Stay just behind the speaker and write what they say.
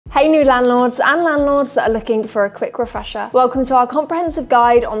Hey new landlords and landlords that are looking for a quick refresher. Welcome to our comprehensive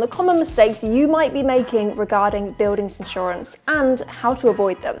guide on the common mistakes you might be making regarding buildings insurance and how to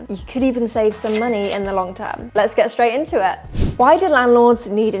avoid them. You could even save some money in the long term. Let's get straight into it. Why do landlords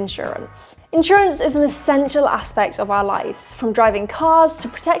need insurance? Insurance is an essential aspect of our lives, from driving cars to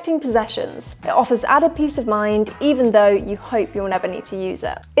protecting possessions. It offers added peace of mind, even though you hope you'll never need to use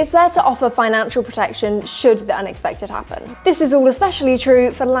it. It's there to offer financial protection should the unexpected happen. This is all especially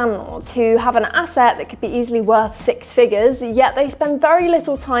true for landlords who have an asset that could be easily worth six figures, yet they spend very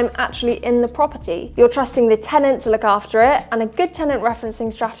little time actually in the property. You're trusting the tenant to look after it, and a good tenant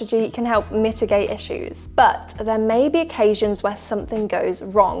referencing strategy can help mitigate issues. But there may be occasions where something goes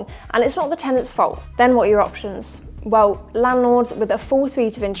wrong, and it's not the tenant's fault. Then what are your options? Well, landlords with a full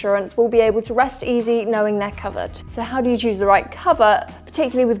suite of insurance will be able to rest easy knowing they're covered. So how do you choose the right cover,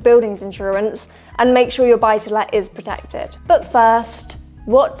 particularly with buildings insurance, and make sure your buy-to-let is protected? But first,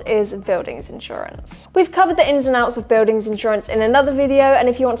 what is buildings insurance? We've covered the ins and outs of buildings insurance in another video, and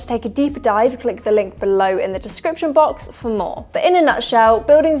if you want to take a deeper dive, click the link below in the description box for more. But in a nutshell,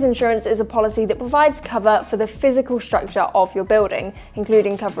 buildings insurance is a policy that provides cover for the physical structure of your building,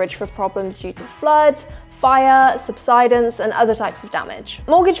 including coverage for problems due to flood, fire, subsidence, and other types of damage.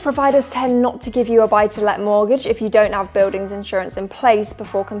 Mortgage providers tend not to give you a buy-to-let mortgage if you don't have buildings insurance in place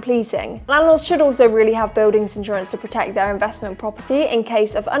before completing. Landlords should also really have buildings insurance to protect their investment property in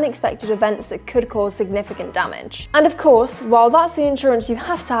case of unexpected events that could cause significant damage. And of course, while that's the insurance you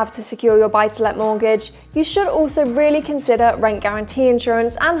have to secure your buy-to-let mortgage, you should also really consider rent guarantee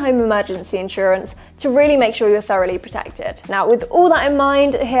insurance and home emergency insurance to really make sure you're thoroughly protected. Now, with all that in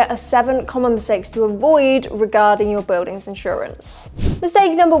mind, here are 7 common mistakes to avoid regarding your building's insurance.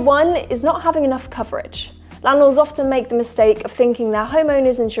 Mistake number 1 is not having enough coverage. Landlords often make the mistake of thinking their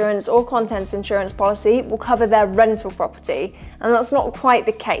homeowner's insurance or contents insurance policy will cover their rental property, and that's not quite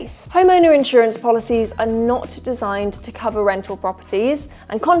the case. Homeowner insurance policies are not designed to cover rental properties,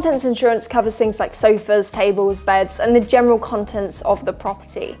 and contents insurance covers things like sofas, tables, beds, and the general contents of the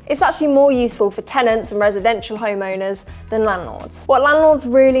property. It's actually more useful for tenants and residential homeowners than landlords. What landlords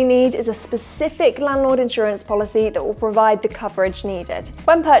really need is a specific landlord insurance policy that will provide the coverage needed.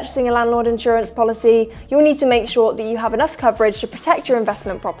 When purchasing a landlord insurance policy, you'll need to make sure that you have enough coverage to protect your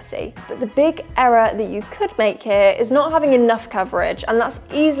investment property. But the big error that you could make here is not having enough coverage, and that's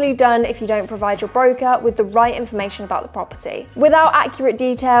easily done if you don't provide your broker with the right information about the property. Without accurate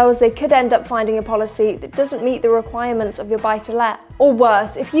details, they could end up finding a policy that doesn't meet the requirements of your buy-to-let. Or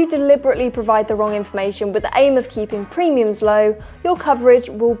worse, if you deliberately provide the wrong information with the aim of keeping premiums low, your coverage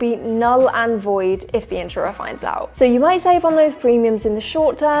will be null and void if the insurer finds out. So you might save on those premiums in the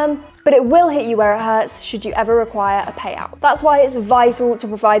short term, but it will hit you where it hurts should you ever require a payout. That's why it's vital to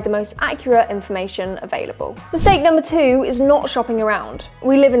provide the most accurate information available. Mistake number 2 is not shopping around.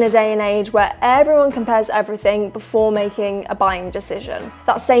 We live in a day and age where everyone compares everything before making a buying decision.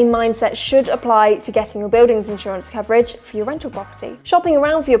 That same mindset should apply to getting your buildings insurance coverage for your rental property. Shopping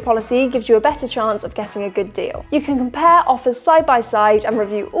around for your policy gives you a better chance of getting a good deal. You can compare offers side by side and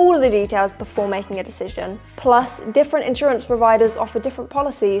review all of the details before making a decision. Plus, different insurance providers offer different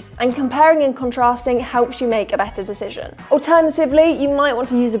policies, and comparing and contrasting helps you make a better decision. Alternatively, you might want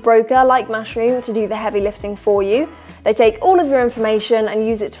to use a broker like Mashroom to do the heavy lifting for you. They take all of your information and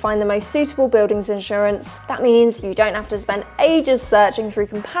use it to find the most suitable buildings insurance. That means you don't have to spend ages searching through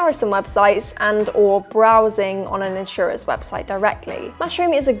comparison websites and/or browsing on an insurer's website directly.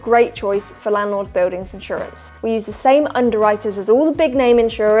 Mashroom is a great choice for landlords' buildings insurance. We use the same underwriters as all the big name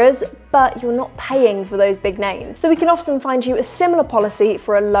insurers, but you're not paying for those big names. So we can often find you a similar policy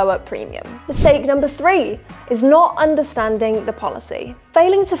for a lower premium. Mistake number 3 is not understanding the policy.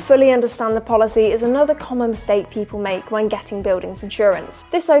 Failing to fully understand the policy is another common mistake people make when getting buildings insurance.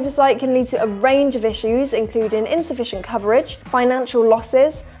 This oversight can lead to a range of issues, including insufficient coverage, financial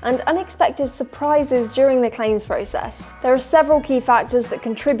losses, and unexpected surprises during the claims process. There are several key factors that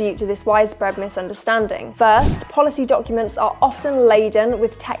contribute to this widespread misunderstanding. First, policy documents are often laden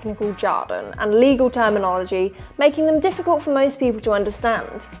with technical jargon and legal terminology, making them difficult for most people to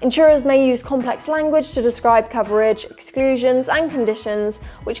understand. Insurers may use complex language to describe coverage, exclusions, and conditions,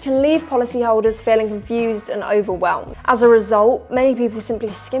 which can leave policyholders feeling confused and overwhelmed. As a result, many people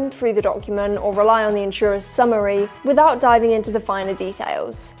simply skim through the document or rely on the insurer's summary without diving into the finer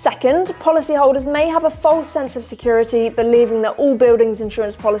details. Second, policyholders may have a false sense of security, believing that all buildings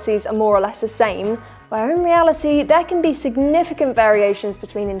insurance policies are more or less the same, where in reality there can be significant variations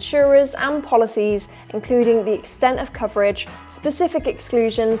between insurers and policies, including the extent of coverage, specific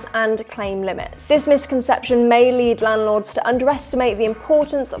exclusions, and claim limits. This misconception may lead landlords to underestimate the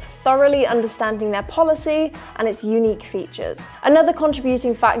importance of thoroughly understanding their policy and its unique features. Another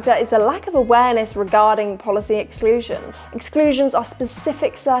contributing factor is the lack of awareness regarding policy exclusions. Exclusions are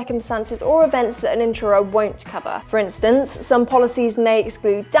specific circumstances or events that an insurer won't cover. For instance, some policies may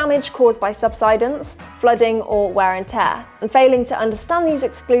exclude damage caused by subsidence, flooding, or wear and tear. And failing to understand these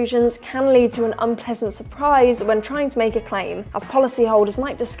exclusions can lead to an unpleasant surprise when trying to make a claim, as policyholders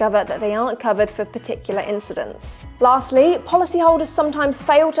might discover that they aren't covered for particular incidents. Lastly, policyholders sometimes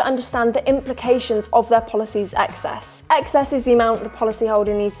fail to understand the implications of their policy's excess. Excess is the amount the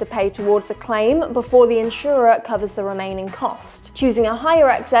policyholder needs to pay towards a claim before the insurer covers the remaining cost. Choosing a higher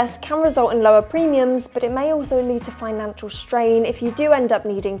excess can result in lower premiums, but it may also lead to financial strain if you do end up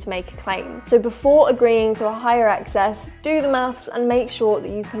needing to make a claim. So before agreeing to a higher excess, do the maths and make sure that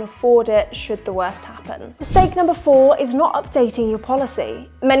you can afford it should the worst happen. Mistake number 4 is not updating your policy.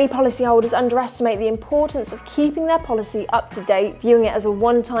 Many policyholders underestimate the importance of keeping their policy up to date, viewing it as a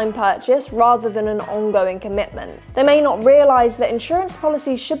one-time purchase rather than an ongoing commitment. They may not realise that insurance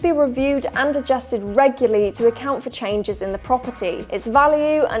policies should be reviewed and adjusted regularly to account for changes in the property, its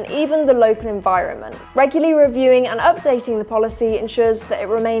value, and even the local environment. Regularly reviewing and updating the policy ensures that it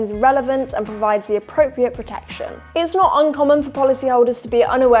remains relevant and provides the appropriate protection. It's not uncommon for policyholders to be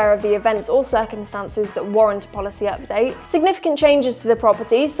unaware of the events or circumstances that warrant a policy update. Significant changes to the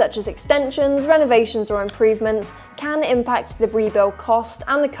property, such as extensions, renovations, or improvements, can impact the rebuild cost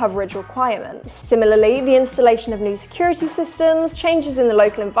and the coverage requirements. Similarly, the installation of new security systems, changes in the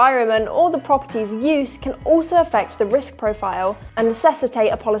local environment, or the property's use can also affect the risk profile and necessitate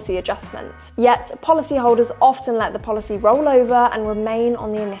a policy adjustment. Yet, policyholders often let the policy roll over and remain on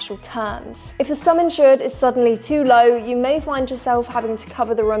the initial terms. If the sum insured is suddenly too low, you may find yourself having to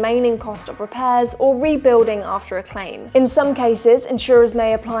cover the remaining cost of repairs or rebuilding after a claim. In some cases, insurers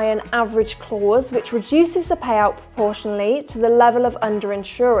may apply an average clause which reduces the payout proportionally to the level of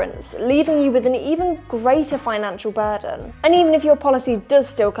underinsurance, leaving you with an even greater financial burden. And even if your policy does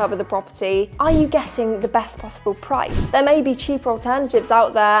still cover the property, are you getting the best possible price? There may be cheaper alternatives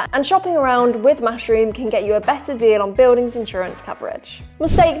out there, and shopping around with Mashroom can get you a better deal on buildings insurance coverage.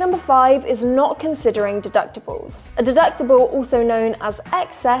 Mistake number 5 is not considering deductibles. A deductible, also known as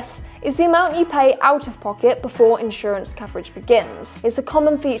excess, is the amount you pay out of pocket before insurance coverage begins. It's a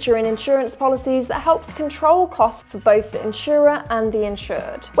common feature in insurance policies that helps control costs for both the insurer and the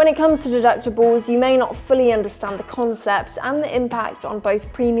insured. When it comes to deductibles, you may not fully understand the concept and the impact on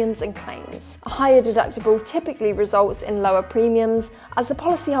both premiums and claims. A higher deductible typically results in lower premiums, as the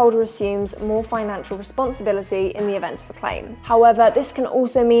policyholder assumes more financial responsibility in the event of a claim. However, this can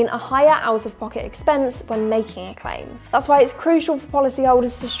also mean a higher out-of-pocket expense when making a claim. That's why it's crucial for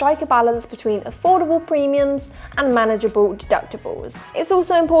policyholders to strike a balance between affordable premiums and manageable deductibles. It's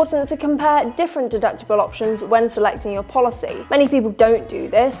also important to compare different deductible options when selecting your policy. Many people don't do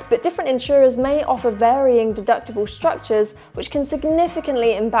this, but different insurers may offer varying deductible structures which can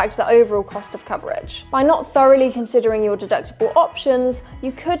significantly impact the overall cost of coverage. By not thoroughly considering your deductible options,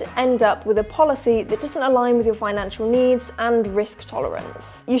 you could end up with a policy that doesn't align with your financial needs and risk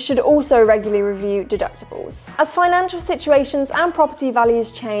tolerance. You should also regularly review deductibles. As financial situations and property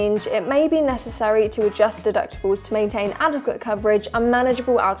values change, it may be necessary to adjust deductibles to maintain adequate coverage and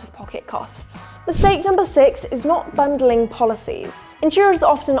manageable out-of-pocket costs. Mistake number 6 is not bundling policies. Insurers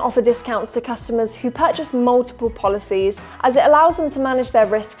often offer discounts to customers who purchase multiple policies, as it allows them to manage their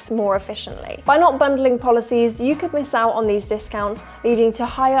risks more efficiently. By not bundling policies, you could miss out on these discounts, leading to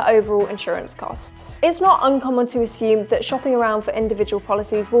higher overall insurance costs. It's not uncommon to assume that shopping around for individual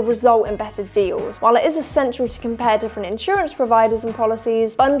policies will result in better deals. While it is essential to compare different insurance providers and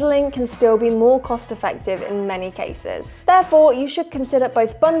policies, bundling can still be more cost-effective in many cases. Therefore, you should consider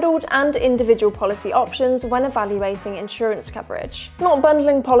both bundled and individual policy options when evaluating insurance coverage. Not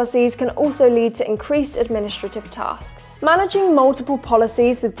bundling policies can also lead to increased administrative tasks. Managing multiple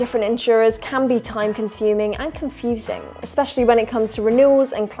policies with different insurers can be time-consuming and confusing, especially when it comes to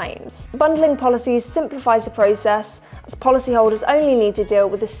renewals and claims. Bundling policies simplifies the process, as policyholders only need to deal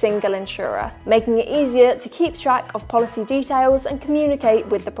with a single insurer, making it easier to keep track of policy details and communicate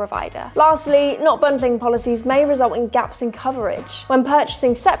with the provider. Lastly, not bundling policies may result in gaps in coverage. When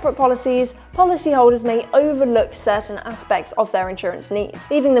purchasing separate policies, policyholders may overlook certain aspects of their insurance needs,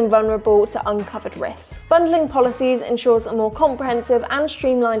 leaving them vulnerable to uncovered risks. Bundling policies ensures a more comprehensive and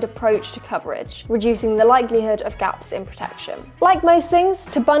streamlined approach to coverage, reducing the likelihood of gaps in protection. Like most things,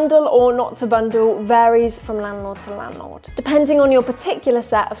 to bundle or not to bundle varies from landlord to landlord. landlord, depending on your particular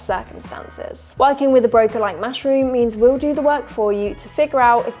set of circumstances. Working with a broker like Mashroom means we'll do the work for you to figure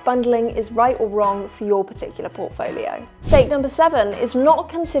out if bundling is right or wrong for your particular portfolio. Mistake number 7 is not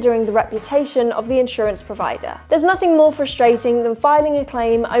considering the reputation of the insurance provider. There's nothing more frustrating than filing a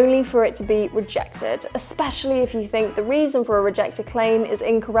claim only for it to be rejected, especially if you think the reason for a rejected claim is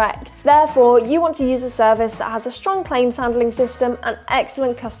incorrect. Therefore, you want to use a service that has a strong claims handling system and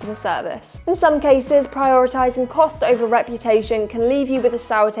excellent customer service. In some cases, prioritizing cost over reputation can leave you with a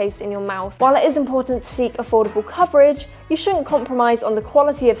sour taste in your mouth. While it is important to seek affordable coverage, you shouldn't compromise on the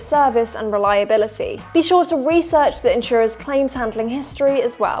quality of service and reliability. Be sure to research the insurer's claims handling history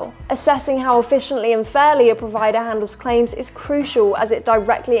as well. Assessing how efficiently and fairly a provider handles claims is crucial as it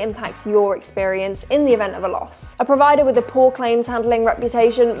directly impacts your experience in the event of a loss. A provider with a poor claims handling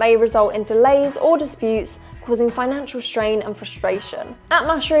reputation may result in delays or disputes, causing financial strain and frustration. At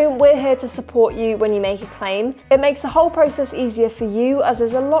Mashroom, we're here to support you when you make a claim. It makes the whole process easier for you as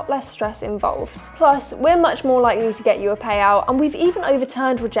there's a lot less stress involved. Plus, we're much more likely to get you a payout, and we've even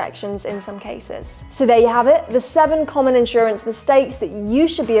overturned rejections in some cases. So there you have it, the 7 common insurance mistakes that you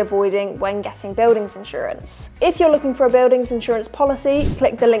should be avoiding when getting buildings insurance. If you're looking for a buildings insurance policy,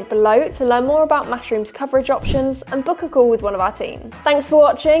 click the link below to learn more about Mashroom's coverage options and book a call with one of our team. Thanks for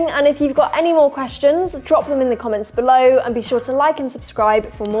watching, and if you've got any more questions, drop them in the comments below, and be sure to like and subscribe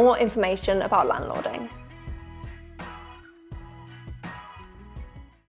for more information about landlording.